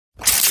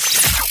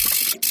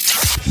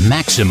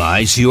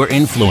Maximize Your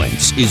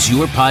Influence is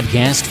your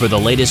podcast for the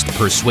latest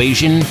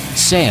persuasion,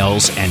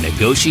 sales, and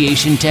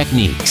negotiation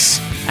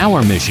techniques.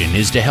 Our mission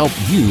is to help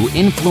you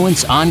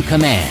influence on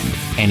command,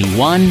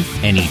 anyone,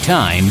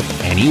 anytime,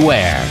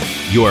 anywhere.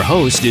 Your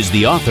host is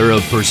the author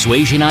of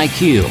Persuasion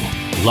IQ,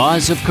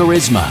 Laws of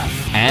Charisma,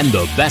 and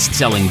the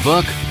best-selling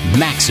book,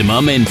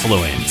 Maximum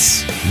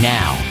Influence.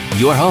 Now,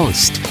 your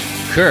host,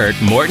 Kurt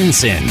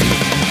Mortensen.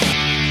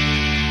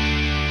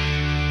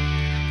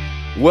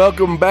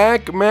 Welcome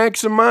back,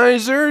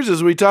 Maximizers,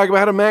 as we talk about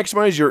how to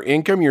maximize your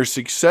income, your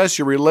success,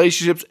 your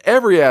relationships,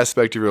 every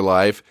aspect of your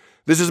life.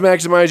 This is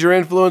Maximize Your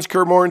Influence.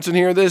 Kurt Mortensen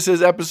here. This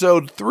is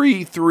episode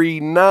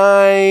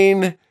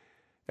 339.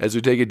 As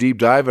we take a deep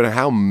dive on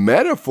how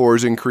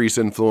metaphors increase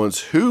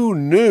influence. Who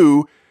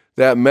knew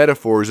that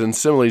metaphors and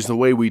similes, the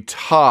way we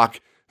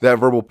talk, that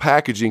verbal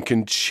packaging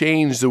can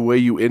change the way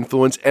you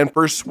influence and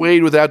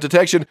persuade without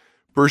detection,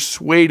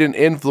 persuade and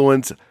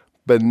influence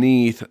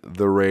beneath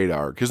the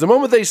radar. Because the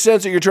moment they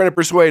sense that you're trying to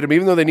persuade them,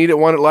 even though they need it,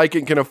 want it, like it,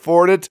 and can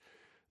afford it,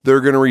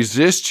 they're going to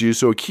resist you.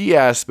 So a key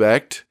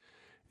aspect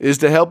is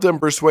to help them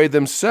persuade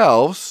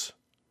themselves,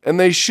 and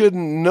they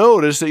shouldn't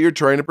notice that you're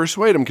trying to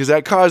persuade them because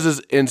that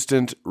causes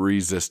instant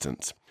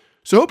resistance.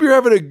 So hope you're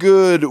having a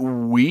good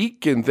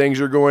week and things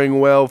are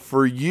going well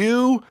for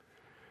you.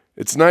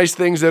 It's nice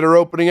things that are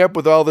opening up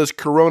with all this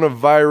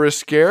coronavirus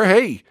scare.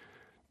 Hey,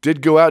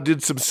 did go out,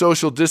 did some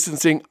social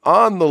distancing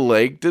on the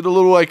lake, did a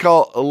little I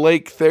call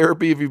lake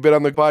therapy. If you've been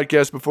on the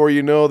podcast before,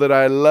 you know that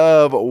I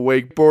love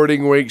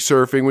wakeboarding, wake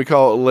surfing. We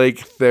call it lake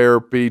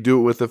therapy, do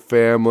it with the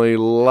family, a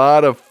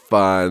lot of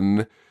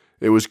fun.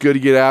 It was good to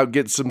get out,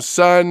 get some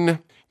sun,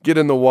 get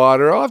in the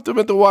water. I'll have to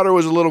admit the water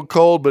was a little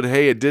cold, but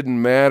hey, it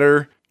didn't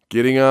matter.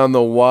 Getting on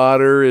the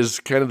water is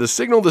kind of the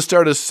signal to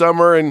start of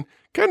summer, and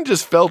kind of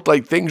just felt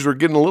like things were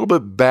getting a little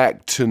bit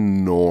back to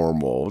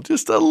normal.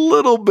 Just a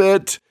little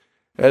bit,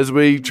 as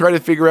we try to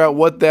figure out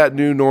what that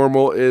new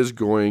normal is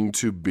going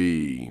to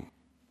be.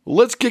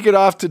 Let's kick it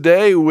off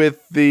today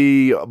with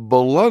the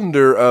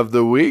blunder of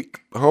the week.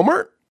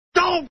 Homer?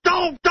 Don't!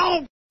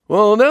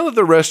 Well, now that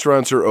the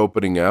restaurants are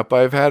opening up,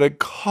 I've had a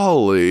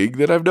colleague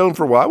that I've known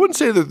for a while. I wouldn't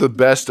say they're the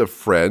best of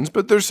friends,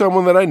 but there's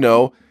someone that I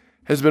know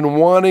has been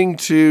wanting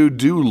to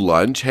do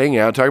lunch, hang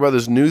out, talk about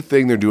this new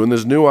thing they're doing,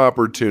 this new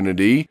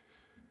opportunity.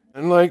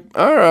 And like,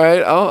 all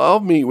right,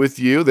 I'll meet with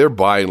you. They're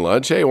buying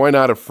lunch. Hey, why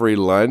not a free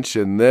lunch?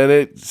 And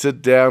then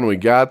sit down, we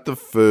got the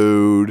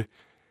food,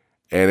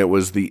 and it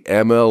was the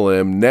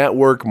MLM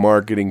network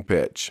marketing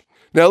pitch.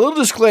 Now, a little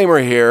disclaimer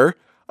here.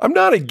 I'm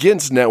not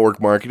against network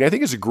marketing. I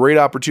think it's a great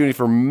opportunity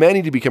for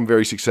many to become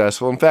very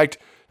successful. In fact,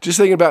 just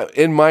thinking about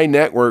in my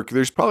network,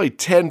 there's probably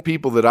 10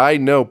 people that I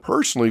know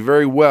personally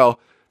very well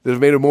that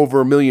have made them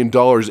over $1 million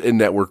in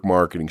network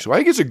marketing. So I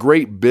think it's a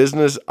great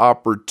business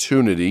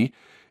opportunity.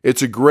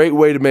 It's a great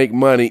way to make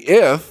money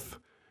if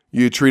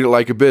you treat it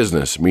like a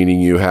business, meaning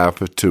you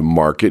have to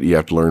market, you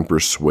have to learn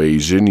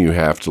persuasion, you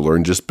have to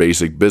learn just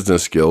basic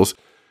business skills.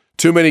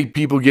 Too many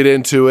people get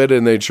into it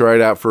and they try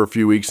it out for a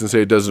few weeks and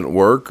say it doesn't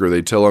work, or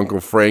they tell Uncle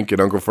Frank,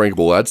 and Uncle Frank,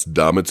 well, that's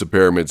dumb, it's a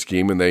pyramid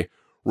scheme, and they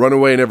run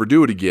away and never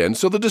do it again.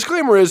 So the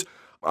disclaimer is,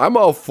 I'm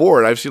all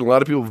for it. I've seen a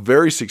lot of people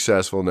very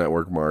successful in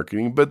network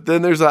marketing, but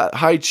then there's that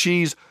high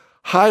cheese,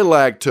 high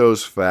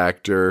lactose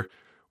factor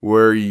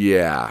where,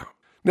 yeah.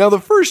 Now, the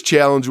first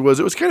challenge was,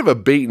 it was kind of a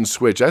bait and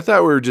switch. I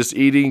thought we were just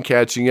eating,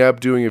 catching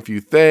up, doing a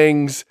few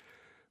things,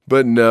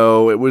 but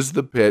no, it was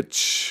the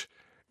pitch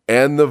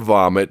and the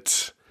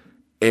vomit,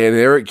 and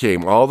there it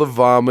came, all the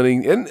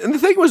vomiting. And the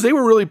thing was, they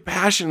were really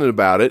passionate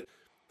about it,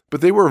 but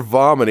they were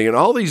vomiting, and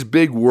all these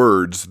big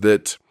words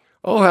that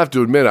I'll have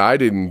to admit, I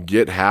didn't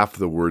get half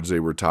the words they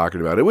were talking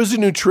about. It was a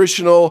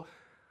nutritional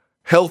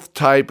health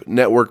type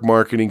network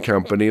marketing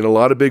company, and a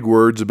lot of big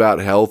words about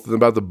health and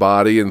about the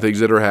body and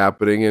things that are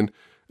happening. And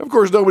of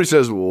course, nobody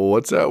says, well,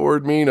 what's that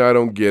word mean? I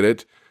don't get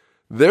it.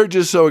 They're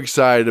just so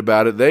excited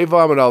about it. They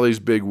vomit all these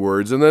big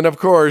words. And then, of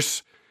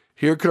course,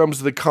 here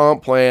comes the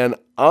comp plan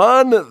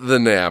on the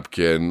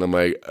napkin. I'm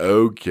like,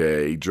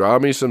 okay, draw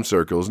me some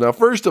circles. Now,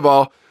 first of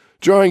all,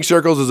 drawing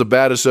circles is a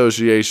bad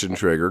association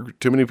trigger.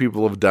 Too many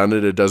people have done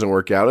it. It doesn't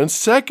work out. And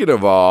second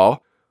of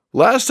all,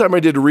 last time I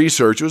did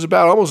research, it was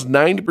about almost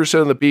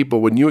 90% of the people,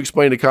 when you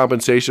explained a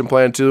compensation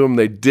plan to them,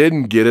 they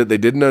didn't get it. They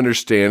didn't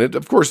understand it.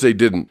 Of course, they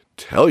didn't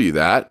tell you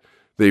that.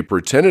 They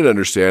pretended to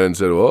understand and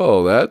said,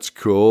 oh, that's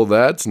cool.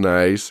 That's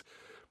nice.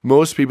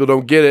 Most people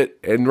don't get it.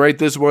 And write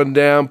this one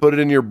down. Put it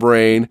in your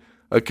brain.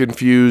 A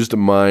confused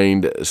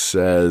mind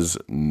says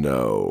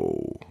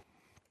no.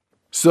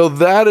 So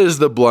that is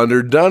the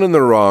blunder, done in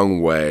the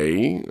wrong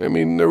way. I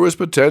mean, there was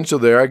potential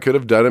there. I could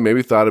have done it,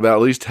 maybe thought about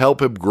at least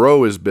help him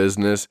grow his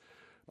business.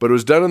 But it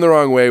was done in the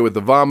wrong way with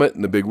the vomit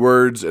and the big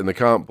words and the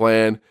comp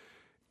plan.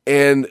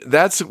 And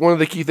that's one of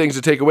the key things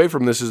to take away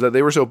from this, is that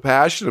they were so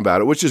passionate about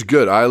it, which is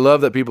good. I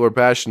love that people are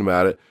passionate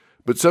about it.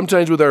 But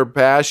sometimes with our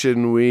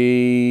passion,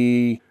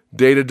 we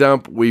data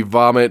dump, we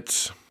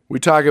vomit, we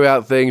talk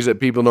about things that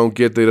people don't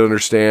get, they don't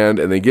understand,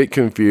 and they get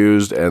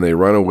confused and they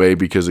run away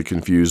because a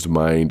confused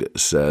mind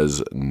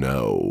says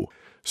no.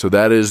 So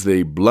that is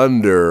the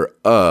blunder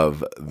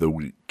of the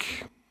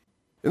week.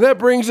 And that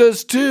brings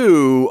us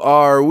to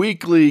our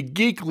weekly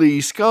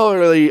geekly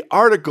scholarly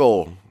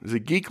article. Is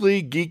it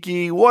geekly,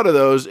 geeky, one of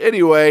those?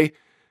 Anyway,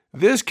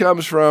 this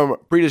comes from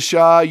Preeta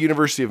Shah,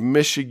 University of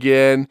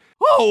Michigan.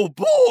 Oh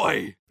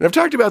boy! And I've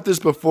talked about this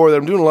before, that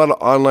I'm doing a lot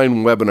of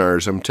online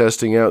webinars. I'm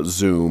testing out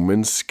Zoom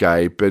and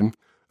Skype and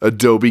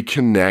Adobe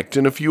Connect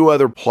and a few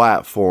other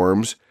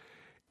platforms.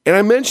 And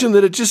I mentioned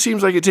that it just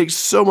seems like it takes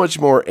so much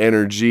more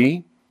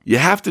energy. You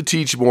have to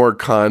teach more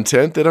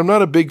content, that I'm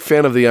not a big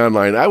fan of the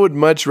online. I would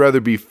much rather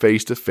be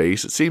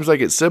face-to-face. It seems like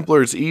it's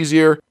simpler, it's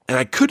easier, and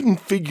I couldn't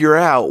figure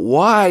out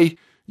why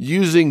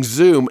using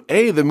Zoom,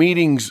 A, the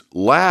meetings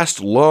last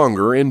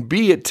longer, and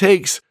B, it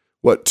takes,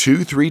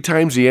 2-3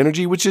 times the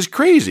energy, which is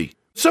crazy.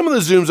 Some of the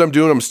Zooms I'm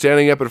doing, I'm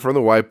standing up in front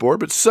of the whiteboard,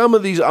 but some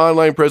of these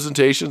online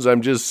presentations,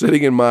 I'm just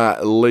sitting in my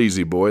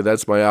lazy boy,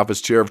 that's my office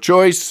chair of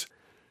choice,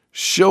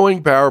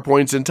 showing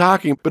PowerPoints and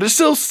talking, but it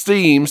still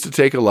seems to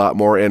take a lot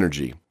more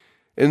energy.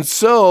 And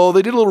so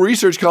they did a little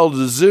research called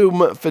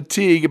Zoom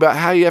fatigue about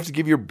how you have to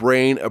give your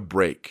brain a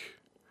break.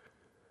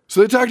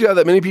 So they talked about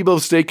that many people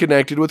have stayed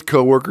connected with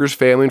coworkers,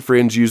 family, and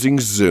friends using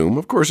Zoom.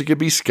 Of course, it could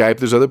be Skype.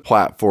 There's other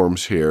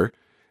platforms here.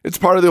 It's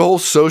part of the whole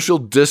social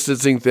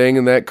distancing thing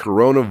and that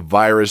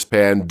coronavirus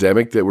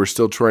pandemic that we're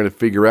still trying to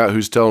figure out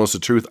who's telling us the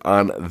truth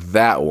on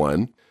that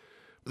one.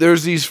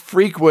 There's these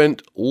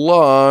frequent,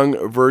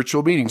 long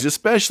virtual meetings,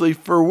 especially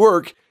for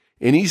work.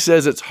 And he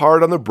says it's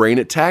hard on the brain,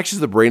 it taxes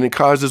the brain, and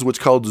causes what's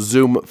called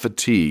Zoom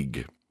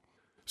fatigue.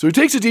 So he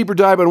takes a deeper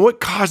dive on what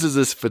causes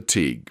this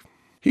fatigue.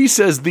 He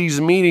says these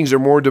meetings are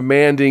more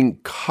demanding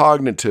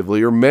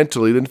cognitively or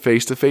mentally than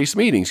face-to-face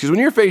meetings. Because when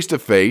you're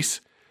face-to-face,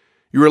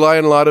 you rely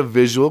on a lot of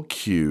visual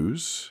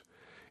cues.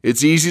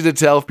 It's easy to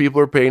tell if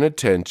people are paying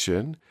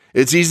attention.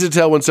 It's easy to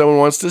tell when someone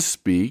wants to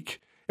speak.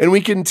 And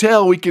we can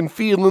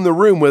feel in the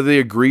room whether they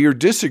agree or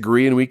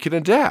disagree, and we can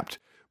adapt.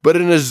 But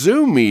in a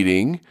Zoom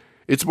meeting,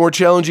 it's more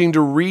challenging to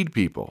read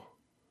people.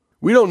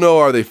 We don't know,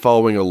 are they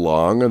following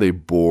along? Are they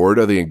bored?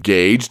 Are they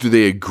engaged? Do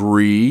they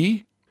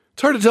agree?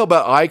 It's hard to tell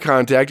about eye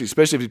contact,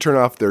 especially if you turn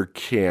off their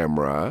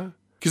camera.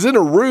 Because in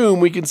a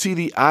room, we can see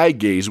the eye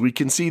gaze. We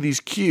can see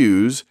these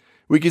cues.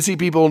 We can see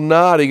people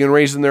nodding and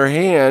raising their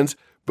hands,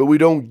 but we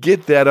don't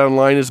get that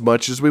online as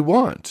much as we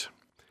want.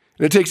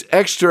 And it takes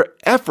extra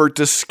effort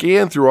to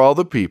scan through all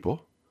the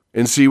people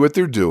and see what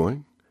they're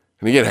doing.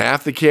 And again,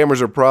 half the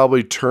cameras are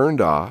probably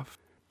turned off.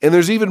 And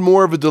there's even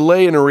more of a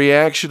delay in a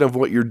reaction of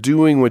what you're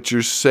doing, what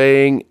you're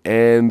saying,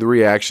 and the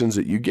reactions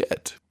that you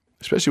get,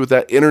 especially with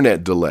that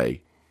internet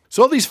delay.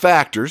 So all these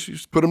factors, you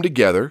just put them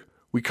together,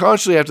 we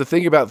constantly have to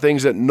think about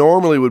things that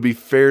normally would be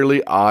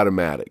fairly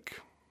automatic.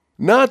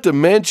 Not to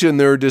mention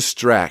there are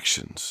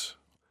distractions.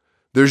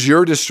 There's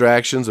your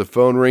distractions, the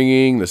phone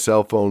ringing, the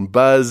cell phone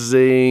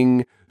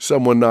buzzing,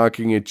 someone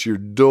knocking at your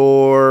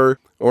door,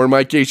 or in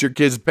my case, your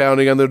kid's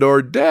pounding on the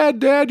door,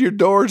 Dad, your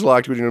door's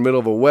locked when you're in the middle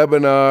of a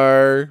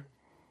webinar.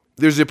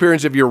 There's the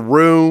appearance of your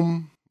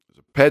room,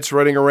 pets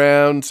running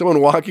around,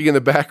 someone walking in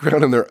the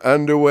background in their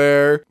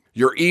underwear,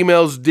 your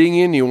email's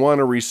dinging, you want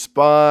to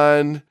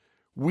respond.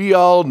 We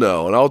all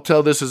know, and I'll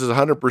tell this as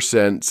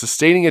 100%,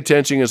 sustaining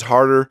attention is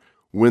harder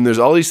when there's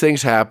all these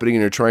things happening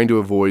and you're trying to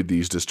avoid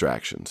these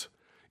distractions.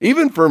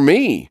 Even for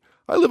me,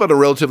 I live on a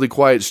relatively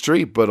quiet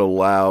street, but a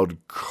loud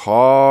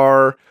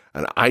car,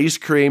 an ice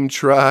cream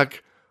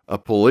truck, a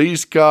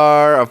police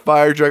car, a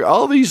fire truck,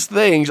 all these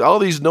things, all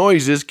these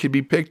noises can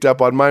be picked up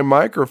on my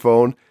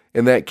microphone,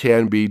 and that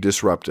can be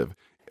disruptive.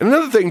 And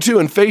another thing, too,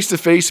 in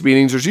face-to-face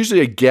meetings, there's usually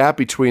a gap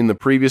between the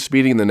previous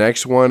meeting and the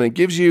next one. It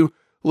gives you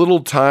a little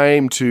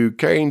time to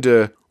kind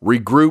of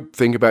regroup,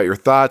 think about your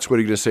thoughts, what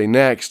are you going to say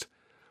next.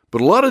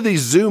 But a lot of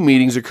these Zoom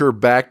meetings occur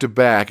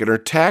back-to-back and are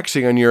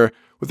taxing on your,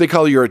 what they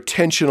call your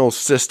attentional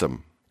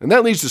system. And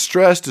that leads to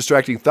stress,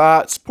 distracting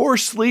thoughts, poor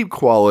sleep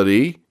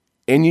quality,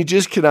 and you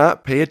just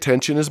cannot pay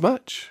attention as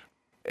much.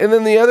 And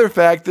then the other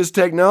fact, this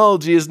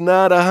technology is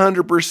not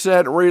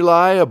 100%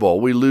 reliable.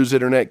 We lose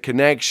internet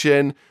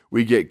connection,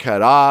 we get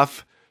cut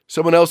off.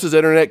 Someone else's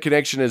internet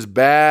connection is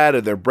bad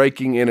and they're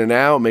breaking in and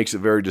out, makes it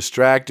very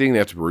distracting. They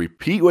have to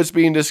repeat what's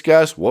being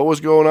discussed, what was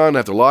going on,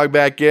 have to log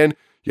back in.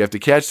 You have to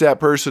catch that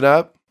person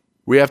up.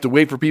 We have to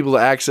wait for people to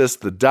access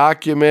the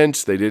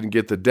documents. They didn't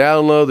get the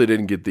download, they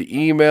didn't get the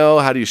email.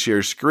 How do you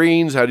share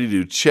screens? How do you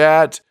do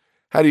chat?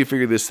 How do you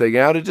figure this thing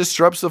out? It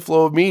disrupts the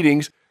flow of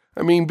meetings.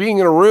 I mean, being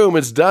in a room,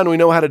 it's done. We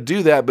know how to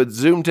do that. But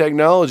Zoom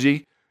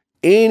technology,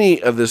 any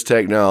of this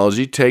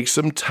technology takes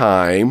some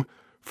time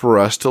for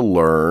us to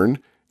learn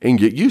and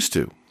get used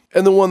to.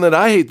 And the one that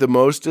I hate the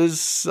most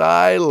is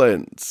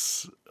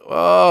silence.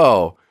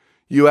 Oh,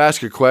 you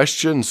ask a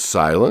question,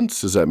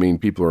 silence. Does that mean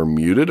people are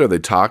muted? Are they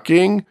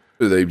talking?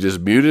 Are they just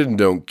muted and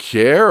don't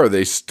care? Are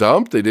they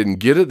stumped? They didn't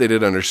get it? They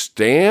didn't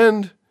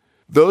understand?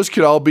 Those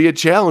could all be a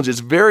challenge. It's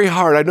very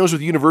hard. I notice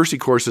with university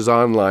courses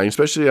online,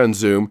 especially on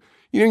Zoom,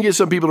 you can get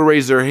some people to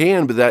raise their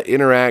hand, but that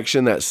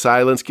interaction, that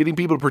silence, getting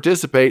people to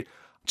participate,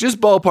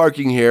 just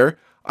ballparking here,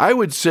 I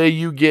would say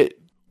you get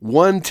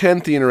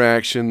 1/10 the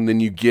interaction than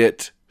you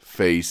get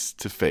face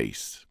to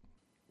face.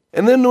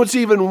 And then what's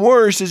even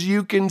worse is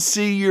you can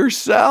see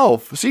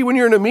yourself. See, when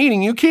you're in a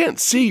meeting, you can't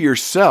see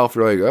yourself.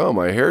 You're like, oh,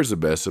 my hair's the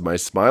best. Am I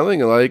smiling?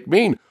 Like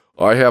mean?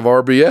 I have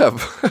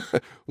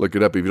RBF. Look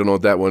it up if you don't know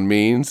what that one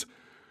means.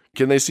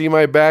 Can they see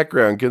my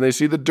background? Can they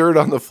see the dirt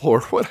on the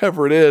floor?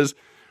 Whatever it is,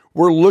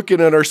 we're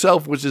looking at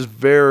ourselves, which is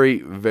very,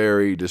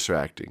 very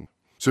distracting.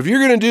 So if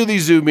you're going to do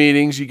these Zoom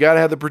meetings, you got to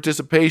have the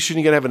participation.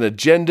 You got to have an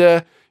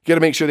agenda. You got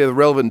to make sure they have the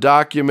relevant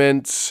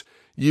documents.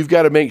 You've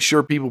got to make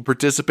sure people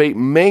participate,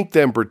 make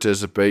them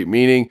participate,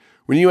 meaning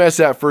when you ask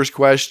that first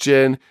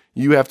question,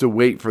 you have to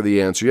wait for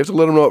the answer. You have to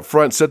let them know up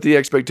front, set the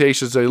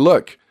expectations, say,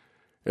 look,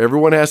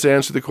 everyone has to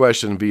answer the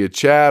question via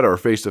chat or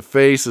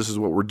face-to-face. This is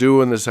what we're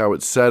doing. This is how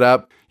it's set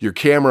up. Your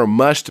camera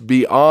must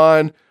be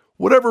on.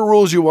 Whatever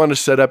rules you want to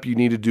set up, you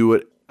need to do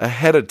it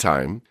ahead of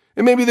time.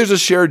 And maybe there's a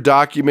shared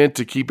document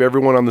to keep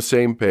everyone on the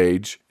same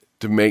page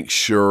to make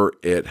sure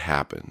it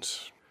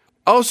happens.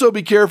 Also,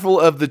 be careful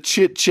of the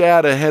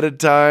chit-chat ahead of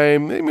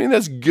time. I mean,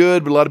 that's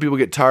good, but a lot of people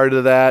get tired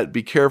of that.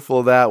 Be careful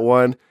of that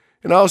one.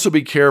 And also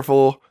be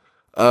careful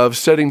of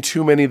setting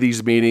too many of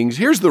these meetings.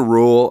 Here's the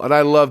rule, and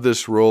I love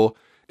this rule.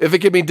 If it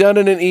can be done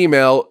in an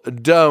email,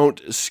 don't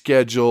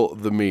schedule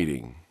the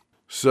meeting.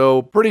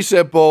 So, pretty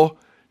simple.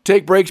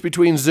 Take breaks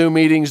between Zoom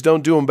meetings.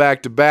 Don't do them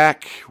back to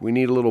back. We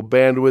need a little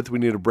bandwidth. We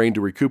need a brain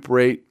to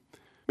recuperate.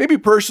 Maybe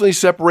personally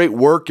separate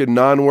work and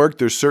non-work.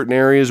 There's certain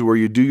areas where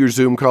you do your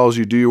Zoom calls,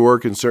 you do your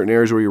work, and certain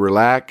areas where you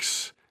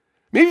relax.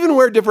 Maybe even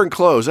wear different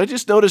clothes. I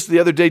just noticed the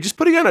other day, just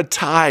putting on a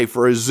tie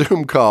for a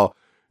Zoom call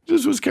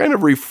just was kind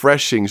of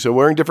refreshing. So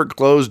wearing different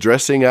clothes,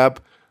 dressing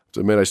up. To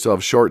admit, I still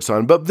have shorts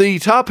on, but the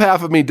top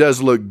half of me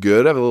does look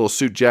good. I have a little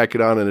suit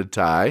jacket on and a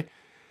tie.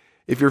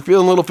 If you're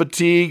feeling a little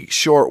fatigued,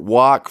 short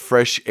walk,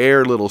 fresh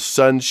air, little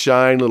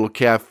sunshine, little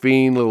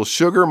caffeine, little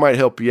sugar might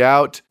help you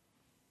out.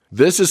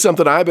 This is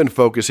something I've been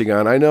focusing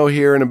on. I know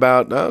here in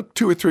about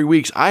 2 or 3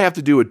 weeks, I have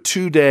to do a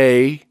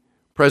 2-day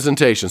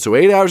presentation. So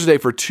 8 hours a day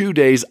for 2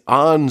 days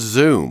on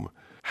Zoom.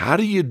 How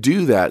do you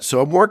do that? So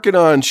I'm working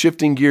on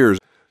shifting gears.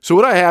 So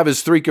what I have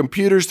is 3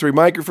 computers, 3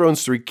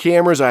 microphones, 3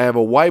 cameras. I have a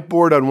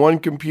whiteboard on one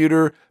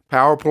computer,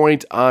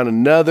 PowerPoint on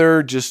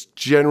another, just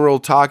general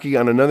talking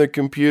on another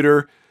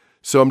computer.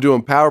 So I'm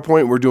doing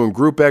PowerPoint. We're doing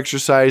group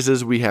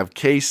exercises. We have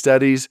case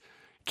studies.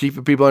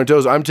 Keeping people on their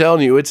toes. I'm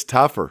telling you, it's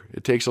tougher.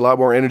 It takes a lot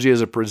more energy as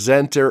a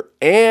presenter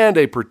and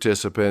a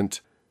participant,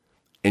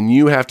 and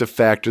you have to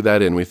factor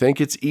that in. We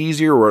think it's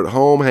easier. We're at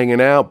home hanging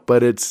out,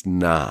 but it's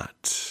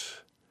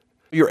not.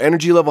 Your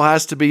energy level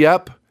has to be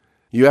up.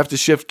 You have to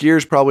shift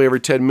gears probably every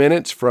 10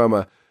 minutes from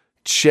a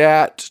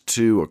chat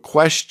to a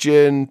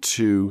question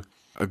to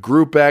a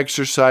group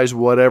exercise,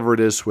 whatever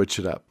it is, switch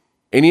it up.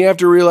 And you have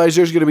to realize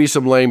there's going to be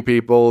some lame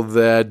people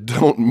that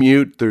don't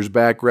mute. There's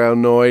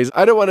background noise.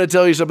 I don't want to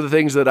tell you some of the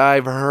things that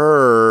I've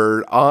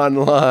heard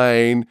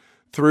online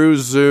through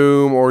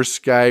Zoom or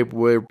Skype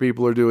where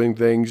people are doing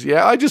things.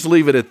 Yeah, I just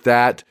leave it at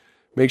that.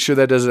 Make sure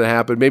that doesn't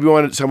happen. Maybe you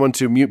want someone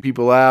to mute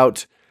people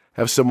out,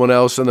 have someone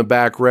else in the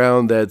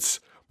background that's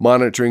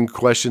monitoring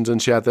questions and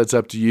chat. That's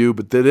up to you.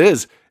 But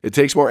it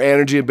takes more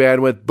energy and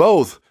bandwidth,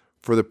 both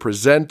for the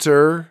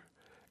presenter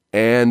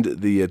and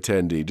the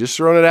attendee. Just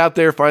throwing it out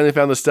there. Finally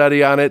found the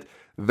study on it.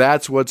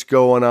 That's what's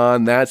going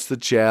on. That's the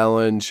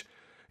challenge.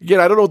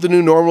 Again, I don't know what the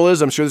new normal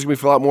is. I'm sure there's going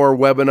to be a lot more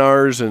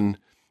webinars and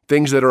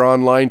things that are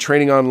online,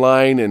 training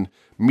online, and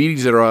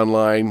meetings that are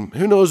online.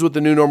 Who knows what the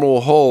new normal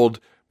will hold,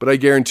 but I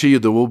guarantee you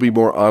there will be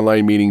more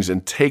online meetings,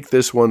 and take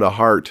this one to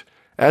heart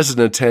as an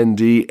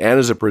attendee and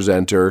as a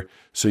presenter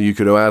so you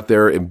can go out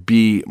there and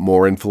be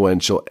more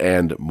influential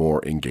and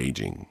more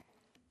engaging.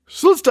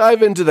 So let's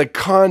dive into the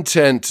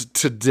content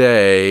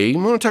today.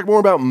 I'm going to talk more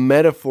about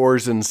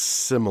metaphors and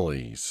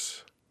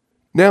similes.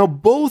 Now,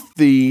 both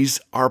these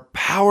are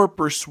power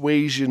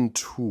persuasion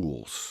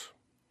tools.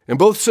 And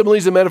both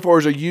similes and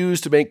metaphors are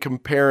used to make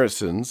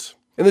comparisons.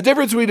 And the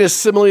difference between a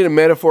simile and a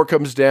metaphor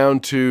comes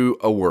down to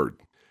a word.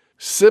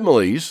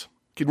 Similes,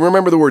 you can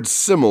remember the word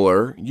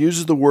similar,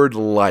 uses the word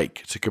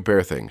like to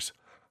compare things.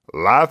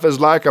 Life is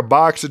like a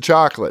box of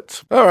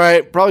chocolates. All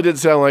right, probably didn't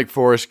sound like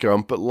Forrest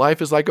Gump, but life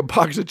is like a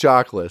box of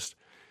chocolates.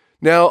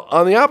 Now,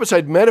 on the opposite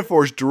side,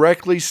 metaphors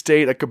directly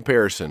state a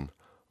comparison.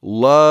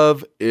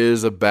 Love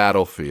is a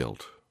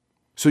battlefield.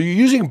 So you're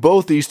using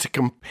both these to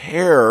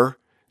compare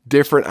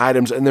different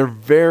items, and they're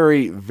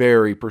very,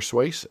 very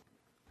persuasive.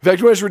 In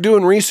fact, when we were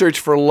doing research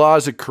for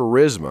laws of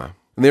charisma,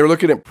 and they were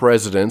looking at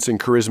presidents and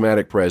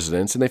charismatic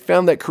presidents, and they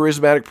found that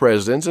charismatic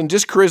presidents, and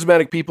just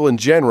charismatic people in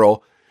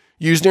general,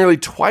 use nearly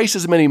twice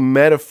as many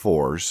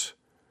metaphors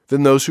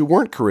than those who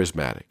weren't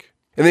charismatic.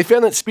 And they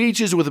found that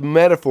speeches with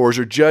metaphors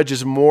are judged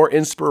as more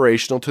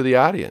inspirational to the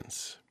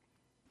audience.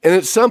 And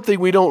it's something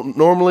we don't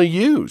normally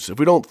use. If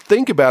we don't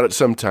think about it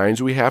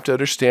sometimes, we have to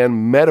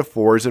understand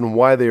metaphors and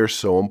why they are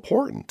so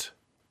important.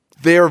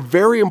 They are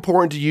very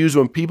important to use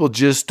when people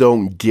just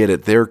don't get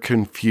it. They're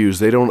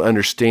confused. They don't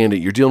understand it.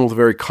 You're dealing with a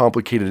very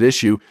complicated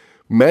issue.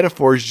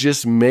 Metaphors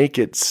just make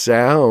it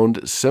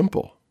sound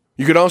simple.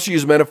 You can also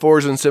use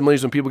metaphors and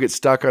similes when people get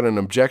stuck on an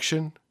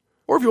objection.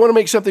 Or if you want to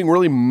make something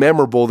really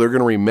memorable they're going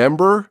to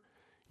remember,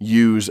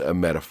 use a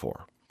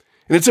metaphor.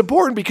 And it's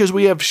important because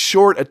we have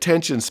short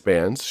attention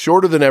spans,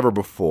 shorter than ever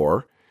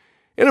before.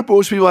 And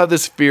most people have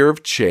this fear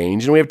of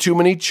change, and we have too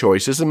many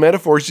choices, and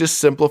metaphors just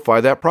simplify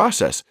that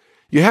process.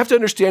 You have to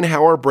understand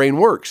how our brain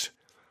works.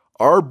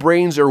 Our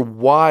brains are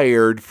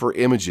wired for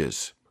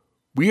images.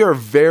 We are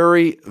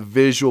very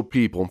visual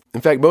people.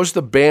 In fact, most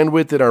of the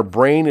bandwidth in our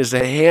brain is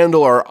to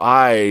handle our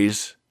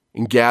eyes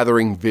in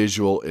gathering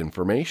visual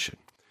information.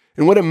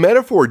 And what a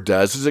metaphor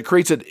does is it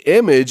creates an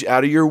image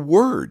out of your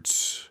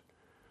words.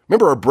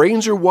 Remember, our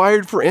brains are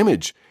wired for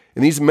image,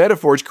 and these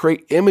metaphors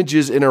create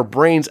images in our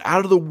brains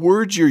out of the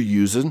words you're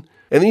using,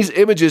 and these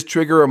images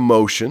trigger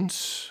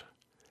emotions.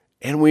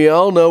 And we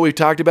all know, we've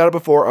talked about it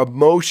before,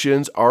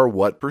 emotions are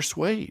what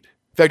persuade.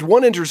 In fact,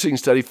 one interesting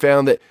study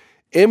found that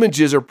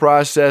images are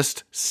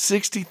processed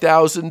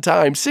 60,000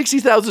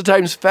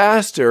 times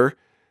faster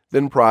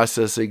than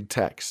processing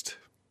text.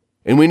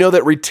 And we know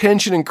that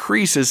retention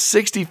increases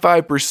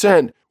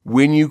 65%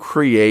 when you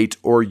create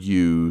or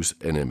use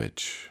an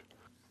image.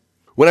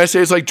 When I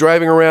say it's like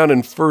driving around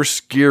in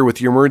first gear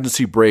with your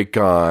emergency brake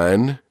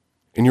on,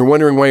 and you're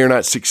wondering why you're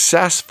not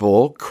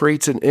successful,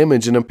 creates an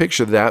image and a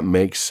picture that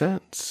makes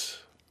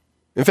sense.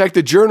 In fact,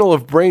 the Journal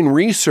of Brain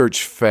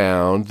Research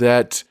found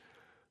that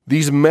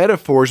these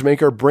metaphors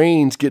make our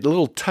brains get a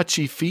little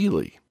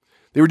touchy-feely.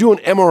 They were doing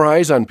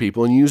MRIs on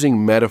people and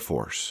using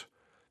metaphors.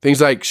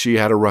 Things like, she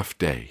had a rough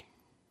day.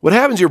 What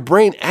happens, your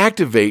brain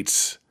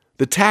activates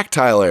the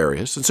tactile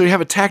areas, and so you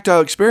have a tactile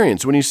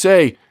experience. When you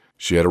say,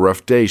 she had a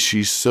rough day,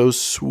 she's so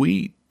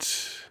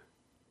sweet.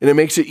 And it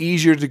makes it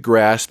easier to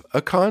grasp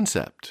a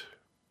concept.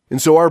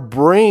 And so our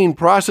brain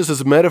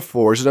processes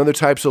metaphors and other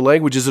types of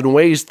languages in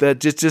ways that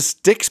just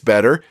sticks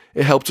better.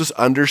 It helps us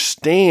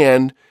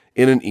understand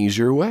in an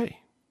easier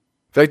way.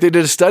 In fact, they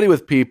did a study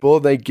with people.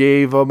 They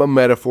gave them a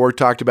metaphor,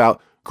 talked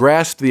about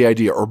grasp the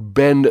idea or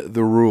bend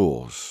the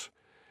rules.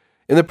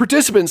 And the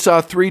participants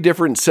saw 3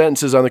 different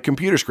sentences on the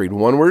computer screen,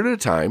 one word at a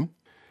time.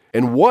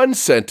 And one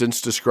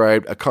sentence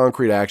described a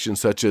concrete action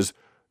such as,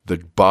 the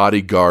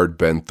bodyguard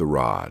bent the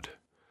rod.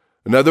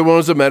 Another one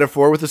was a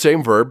metaphor with the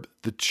same verb,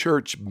 the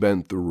church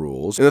bent the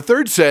rules. And the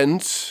third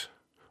sentence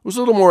was a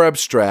little more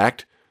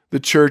abstract,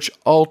 the church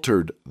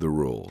altered the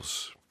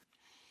rules.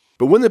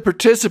 But when the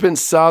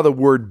participants saw the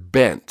word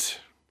bent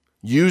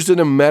used in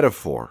a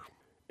metaphor,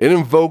 it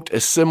invoked a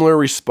similar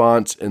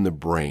response in the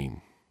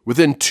brain.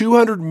 Within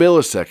 200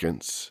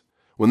 milliseconds,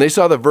 when they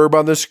saw the verb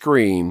on the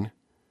screen,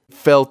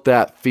 felt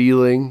that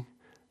feeling,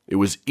 it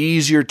was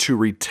easier to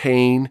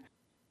retain,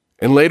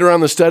 and later on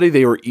in the study,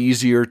 they were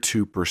easier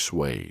to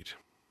persuade.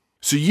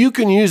 So you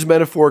can use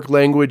metaphoric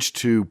language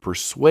to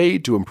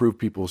persuade, to improve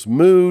people's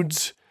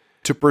moods,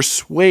 to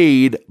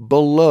persuade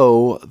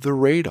below the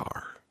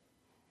radar.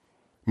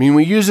 I mean,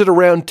 we use it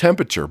around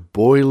temperature,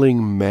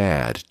 boiling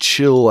mad,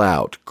 chill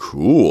out,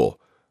 cool,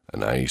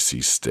 an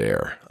icy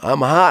stare. I'm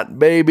hot,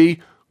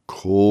 baby,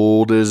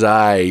 cold as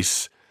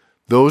ice.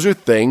 Those are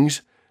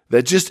things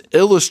that just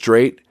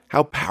illustrate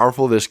how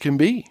powerful this can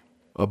be.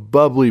 A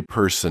bubbly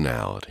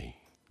personality.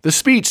 The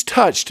speech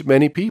touched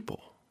many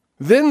people.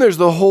 Then there's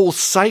the whole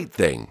sight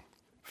thing.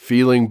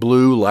 Feeling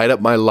blue, light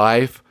up my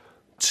life,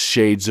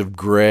 shades of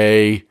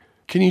gray.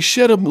 Can you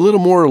shed a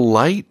little more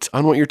light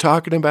on what you're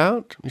talking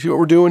about? You see what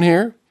we're doing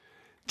here?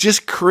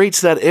 Just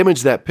creates that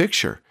image, that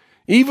picture.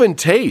 Even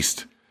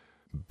taste.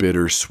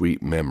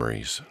 Bittersweet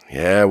memories.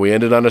 Yeah, we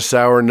ended on a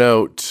sour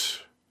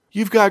note.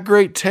 You've got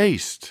great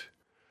taste.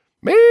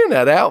 Man,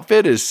 that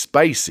outfit is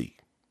spicy.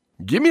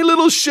 Give me a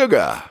little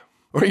sugar.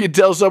 Or you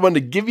tell someone to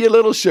give you a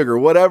little sugar,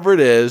 whatever it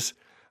is.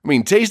 I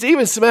mean, taste,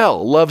 even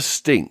smell. Love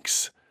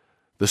stinks.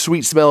 The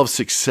sweet smell of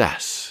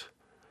success.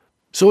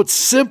 So it's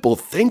simple.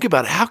 Think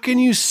about how can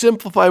you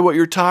simplify what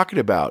you're talking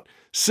about.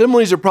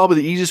 Similes are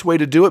probably the easiest way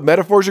to do it.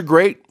 Metaphors are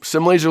great.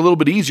 Similes are a little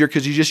bit easier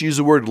because you just use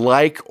the word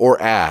like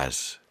or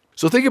as.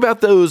 So think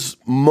about those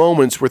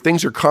moments where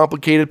things are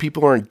complicated,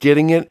 people aren't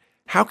getting it.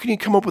 How can you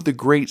come up with a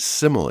great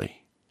simile?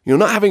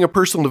 Not having a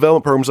personal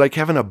development program is like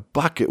having a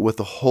bucket with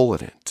a hole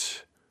in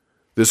it.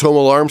 This home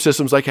alarm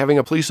system is like having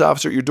a police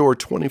officer at your door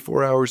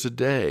 24 hours a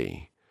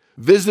day.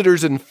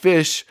 Visitors and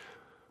fish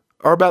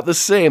are about the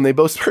same. They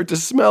both start to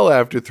smell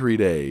after 3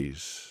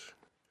 days.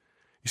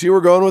 You see where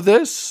we're going with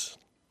this?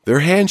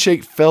 Their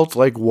handshake felt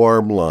like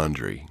warm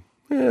laundry.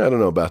 I don't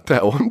know about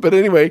that one, but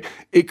anyway,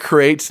 it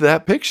creates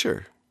that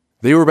picture.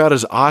 They were about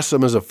as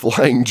awesome as a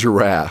flying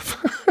giraffe.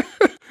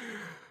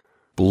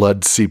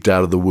 Blood seeped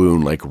out of the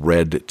wound like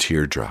red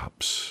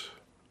teardrops.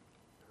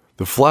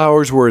 The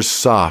flowers were as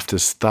soft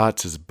as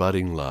thoughts as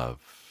budding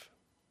love.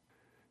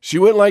 She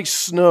went like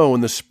snow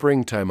in the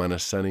springtime on a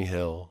sunny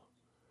hill.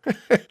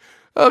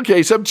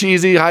 Okay, some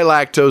cheesy, high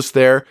lactose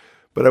there,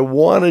 but I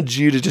wanted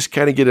you to just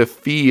kind of get a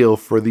feel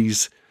for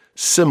these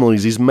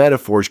similes, these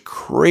metaphors,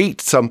 create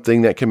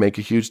something that can make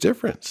a huge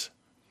difference.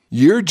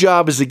 Your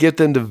job is to get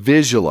them to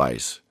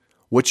visualize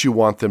what you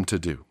want them to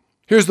do.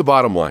 Here's the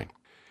bottom line.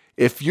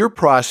 If your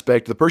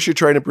prospect, the person you're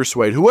trying to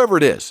persuade, whoever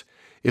it is,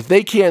 if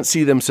they can't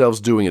see themselves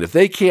doing it, if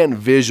they can't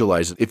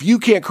visualize it, if you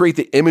can't create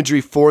the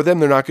imagery for them,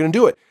 they're not going to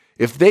do it.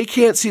 If they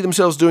can't see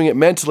themselves doing it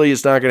mentally,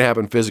 it's not going to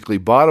happen physically.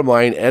 Bottom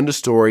line, end of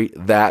story,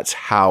 that's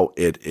how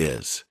it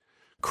is.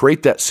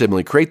 Create that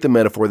simile, create the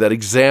metaphor, that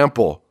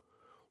example,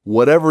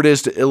 whatever it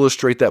is to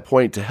illustrate that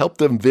point, to help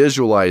them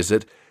visualize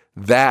it.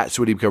 That's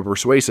when you become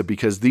persuasive,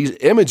 because these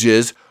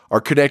images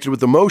are connected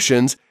with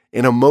emotions,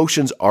 and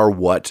emotions are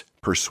what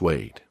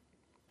persuade.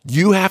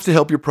 You have to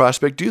help your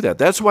prospect do that.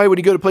 That's why when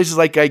you go to places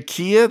like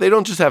IKEA, they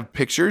don't just have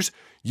pictures.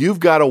 You've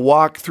got to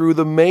walk through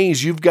the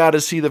maze. You've got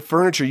to see the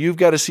furniture. You've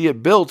got to see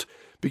it built,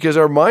 because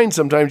our minds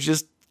sometimes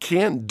just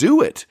can't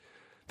do it.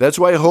 That's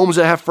why homes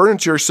that have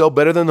furniture sell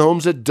better than the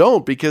homes that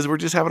don't, because we're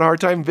just having a hard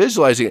time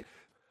visualizing it.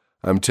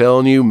 I'm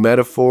telling you,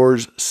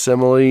 metaphors,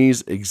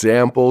 similes,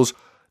 examples,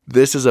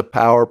 this is a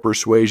power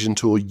persuasion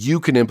tool you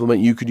can implement,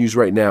 you can use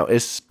right now,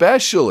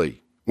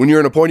 especially when you're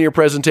in a point of your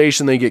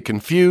presentation, they get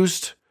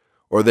confused,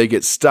 or they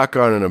get stuck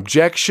on an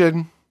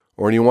objection,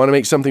 or you want to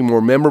make something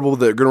more memorable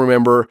that they're going to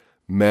remember.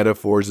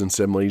 Metaphors and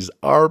similes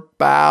are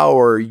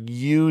power.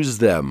 Use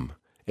them.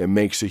 It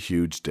makes a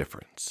huge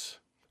difference.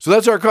 So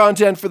that's our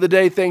content for the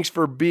day. Thanks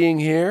for being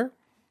here.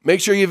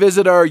 Make sure you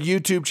visit our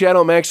YouTube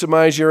channel,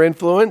 Maximize Your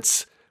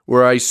Influence,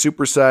 where I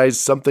supersize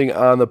something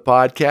on the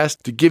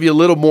podcast to give you a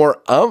little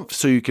more oomph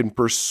so you can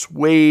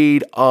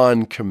persuade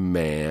on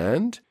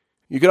command.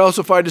 You can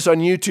also find us on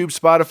YouTube,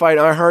 Spotify, and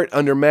iHeart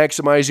under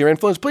Maximize Your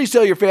Influence. Please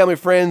tell your family,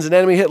 friends, and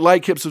enemy. Hit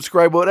like, hit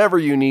subscribe, whatever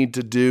you need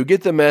to do.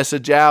 Get the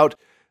message out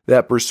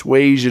that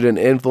persuasion and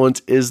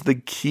influence is the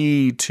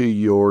key to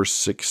your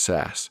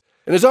success.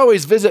 And as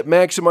always, visit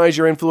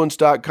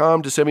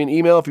MaximizeYourInfluence.com to send me an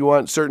email if you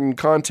want certain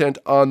content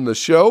on the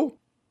show.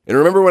 And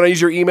remember, when I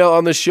use your email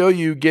on the show,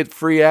 you get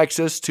free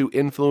access to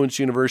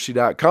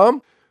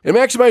InfluenceUniversity.com. And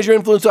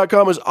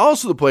MaximizeYourInfluence.com is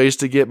also the place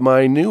to get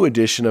my new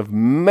edition of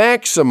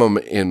Maximum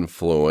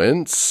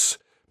Influence.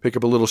 Pick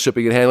up a little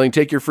shipping and handling,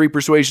 take your free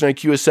Persuasion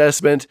IQ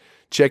assessment,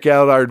 check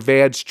out our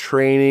advanced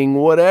training,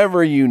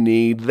 whatever you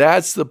need,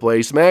 that's the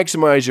place,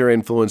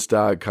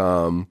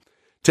 MaximizeYourInfluence.com.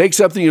 Take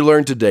something you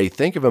learned today,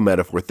 think of a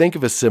metaphor, think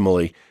of a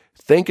simile,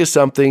 think of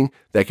something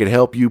that can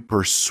help you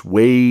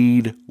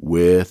persuade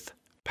with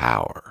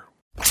power.